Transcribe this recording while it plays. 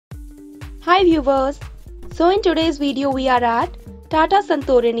Hi viewers, so in today's video we are at Tata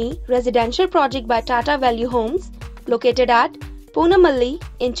Santorini residential project by Tata Value Homes located at Poonamallee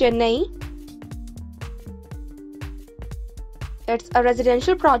in Chennai. It's a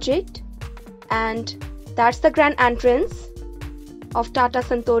residential project and that's the grand entrance of Tata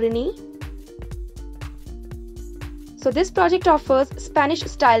Santorini. So this project offers Spanish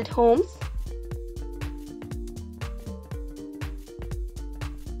styled homes.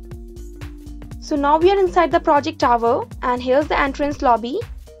 So now we are inside the project tower and here's the entrance lobby.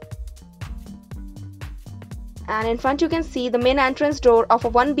 And in front you can see the main entrance door of a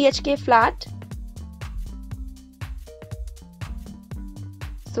 1 BHK flat.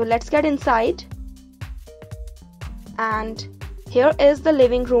 So let's get inside. And here is the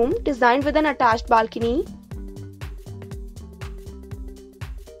living room designed with an attached balcony.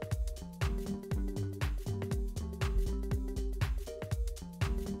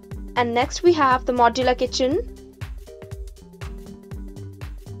 And next we have the modular kitchen.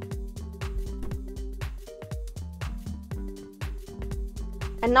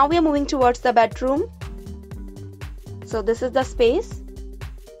 And now we are moving towards the bedroom. So this is the space.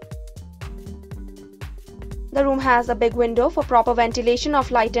 The room has a big window for proper ventilation of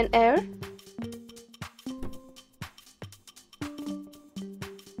light and air.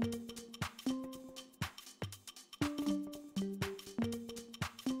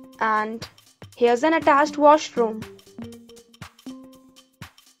 And here's an attached washroom.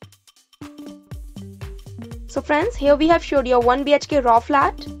 So friends, here we have showed you a 1 BHK raw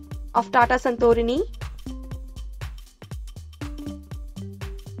flat of Tata Santorini.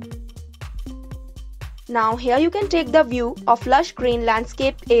 Now here you can take the view of lush green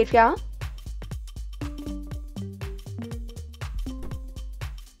landscaped area.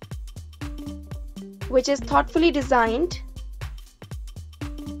 Which is thoughtfully designed.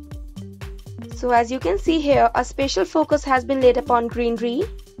 So as you can see here, a special focus has been laid upon greenery.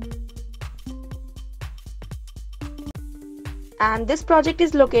 And this project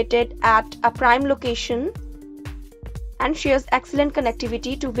is located at a prime location and shares excellent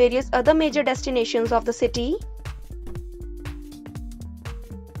connectivity to various other major destinations of the city.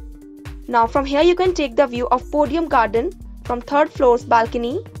 Now from here you can take the view of Podium Garden from 3rd floor's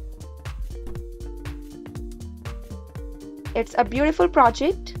balcony. It's a beautiful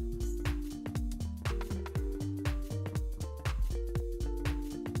project.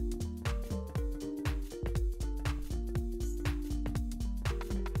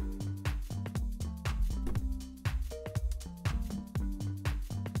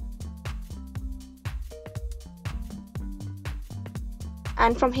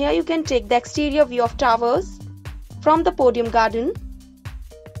 And from here you can take the exterior view of towers from the Podium Garden,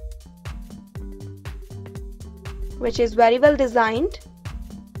 which is very well designed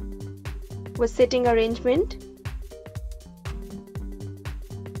with sitting arrangement.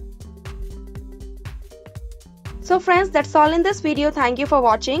 So friends, that's all in this video. Thank you for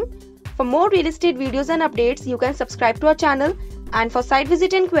watching. For more real estate videos and updates, you can subscribe to our channel, and for site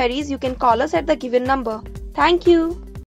visit inquiries, you can call us at the given number. Thank you.